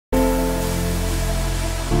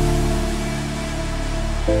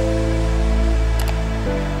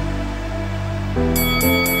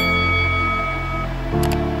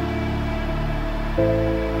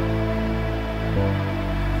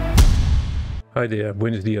Hi there,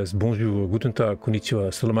 buenos dias, bonjour, guten tag, konnichiwa,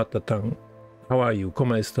 selamat datang. How are you?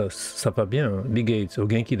 ¿Cómo estás? ¿Ça va bien? Wie geht's? O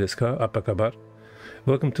genki desu ka? Apa kabar?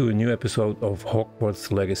 Welcome to a new episode of Hogwarts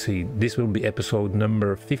Legacy. This will be episode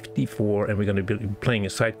number 54, and we're going to be playing a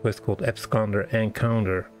side quest called Absconder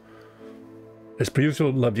Encounter. As per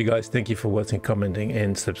usual, love you guys. Thank you for watching, commenting,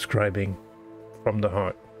 and subscribing from the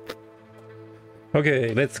heart.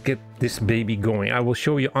 Okay, let's get this baby going. I will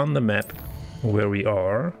show you on the map where we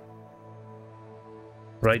are.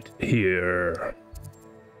 Right here.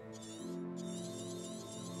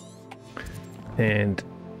 And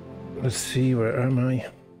let's see, where am I?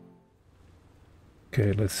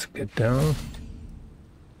 Okay, let's get down.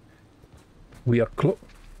 We are close.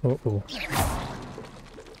 Uh-oh.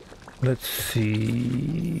 Let's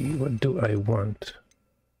see, what do I want?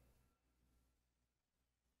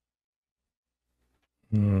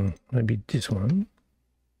 Maybe this one.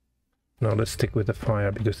 No, let's stick with the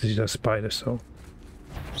fire because these are spiders, so.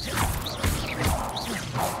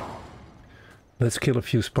 Let's kill a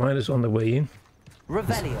few spiders on the way in.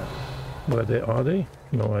 Revelio. Where are they?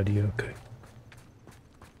 No idea. Okay.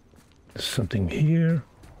 There's something here.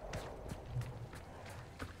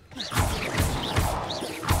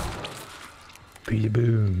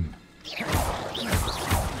 Boom.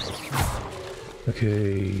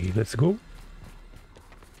 Okay, let's go.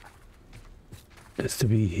 That's to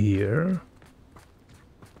be here.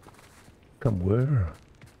 Somewhere.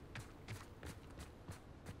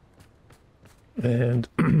 And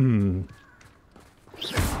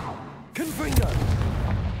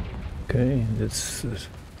okay, that's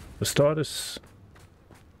the starters.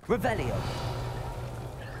 Revelio.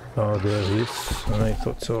 Oh, there it is. I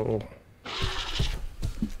thought so.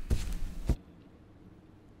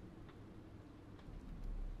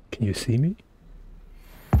 Can you see me?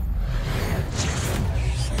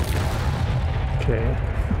 Okay.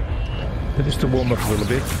 That is to warm up a little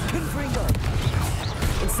bit.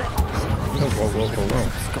 Whoa.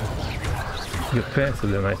 You're faster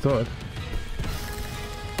than I thought.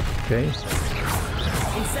 Okay.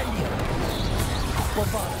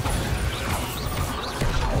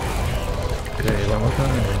 Okay, one more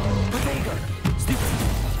time.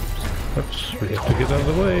 Oops, we have to get out of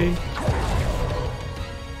the way.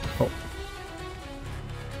 Oh.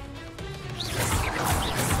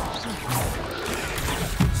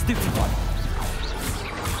 Stupid one.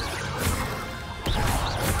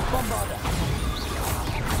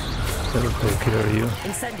 That'll take care of you.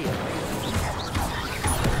 Incendio.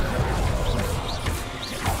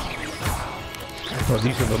 Oh,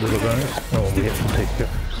 these are the little guys. Oh, we have to take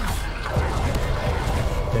care.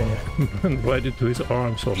 Yeah. Right into his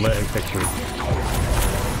arms or legs, actually.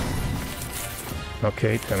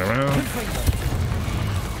 Okay, turn around.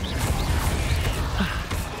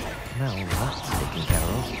 Now all that's taken care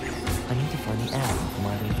of, I need to find the heirloom for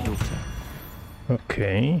my little daughter.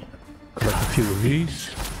 Okay. Collect a few of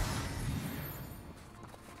these.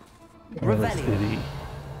 Let's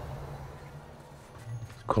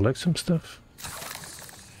collect some stuff.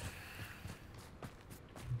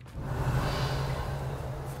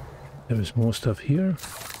 There is more stuff here.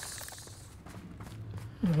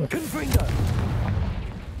 Confringo.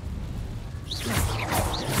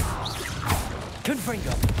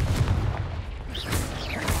 Confringo.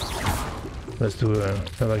 Let's do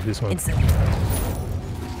I like this one.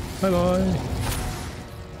 Bye.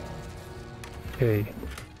 Okay.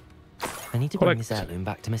 I need to bring this heirloom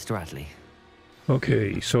back to Mr. Adley.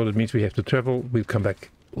 Okay, so that means we have to travel. We'll come back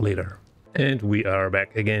later. And we are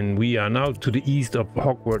back again. We are now to the east of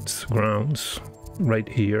Hogwarts grounds, right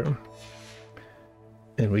here.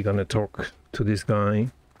 And we're gonna talk to this guy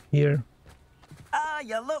here.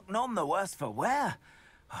 You look none the worse for wear.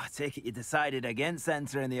 I take it you decided against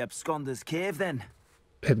entering the Absconder's cave then?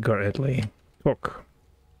 Edgar Adley. Talk.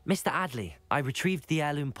 Mr. Adley, I retrieved the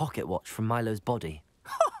heirloom pocket watch from Milo's body.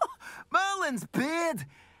 Merlin's beard!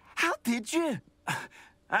 How did you?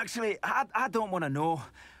 Actually, I don't want to know.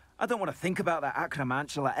 I don't want to think about that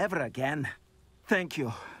acromantula ever again. Thank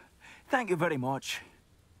you. Thank you very much.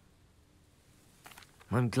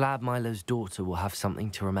 I'm glad Milo's daughter will have something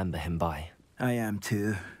to remember him by. I am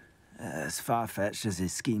too. As far-fetched as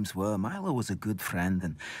his schemes were, Milo was a good friend,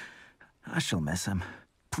 and I shall miss him.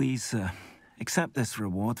 Please, accept this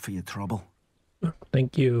reward for your trouble.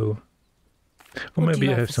 Thank you. Or maybe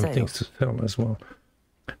I have some things to tell as well.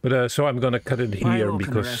 But so I'm gonna cut it here Milo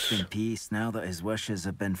because can rest in peace now that his wishes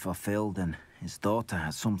have been fulfilled and his daughter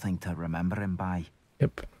has something to remember him by.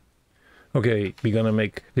 Yep. Okay, we're gonna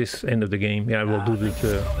make this end of the game. Yeah, we'll do this.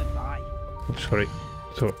 Oops, sorry.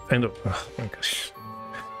 So end of. Oh my gosh.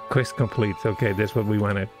 Quest complete. Okay, that's what we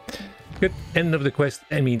wanted. Good. End of the quest.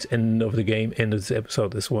 That means end of the game, end of this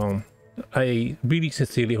episode as well. I really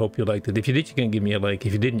sincerely hope you liked it. If you did, you can give me a like.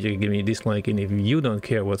 If you didn't, you can give me a dislike. And if you don't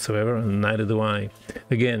care whatsoever, neither do I.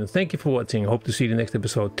 Again, thank you for watching. Hope to see you in the next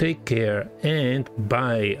episode. Take care and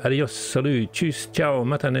bye. Adios, salut, tschüss, ciao,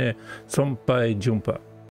 matane, sompai, jumpa.